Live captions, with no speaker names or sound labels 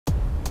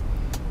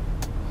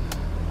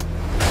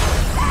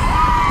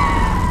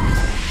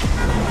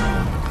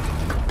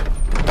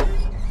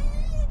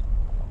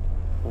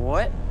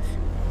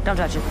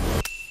Don't touch it.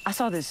 I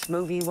saw this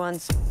movie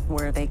once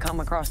where they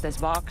come across this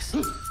box,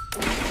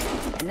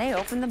 and they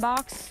open the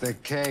box. The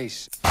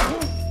case.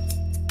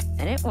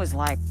 And it was,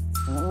 like,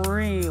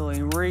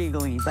 really,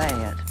 really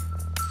bad.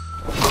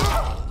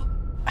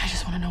 I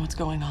just want to know what's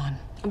going on.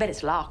 I bet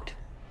it's locked.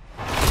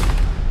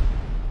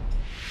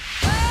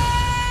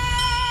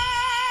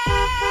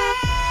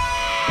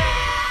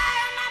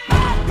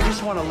 We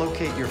just want to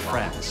locate your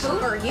friends. Who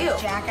are you,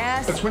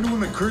 jackass? That's when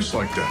women curse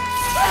like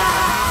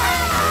that.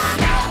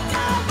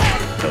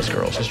 Those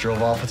girls just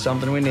drove off with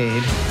something we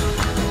need.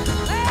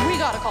 We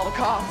gotta call the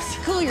cops.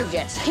 Cool your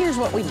jets. Here's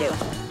what we do.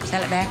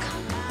 Sell it back,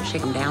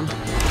 shake them down.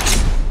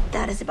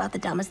 That is about the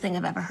dumbest thing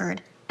I've ever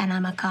heard. And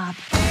I'm a cop.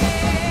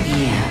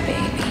 Yeah,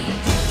 baby.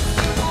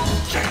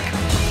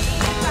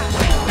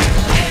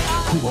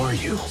 Who are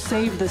you?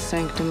 Save the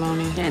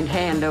sanctimony. And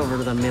hand over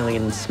the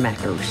million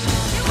smackers.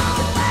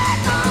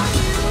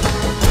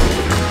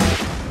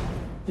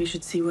 We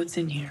should see what's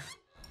in here.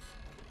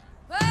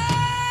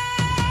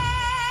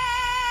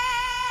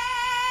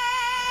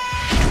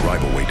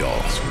 Drive away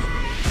dolls.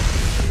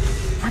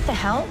 What the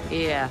hell?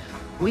 Yeah,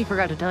 we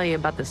forgot to tell you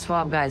about the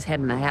swab guy's head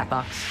in the hat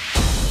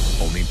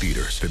box. Only in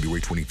theaters, February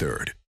 23rd.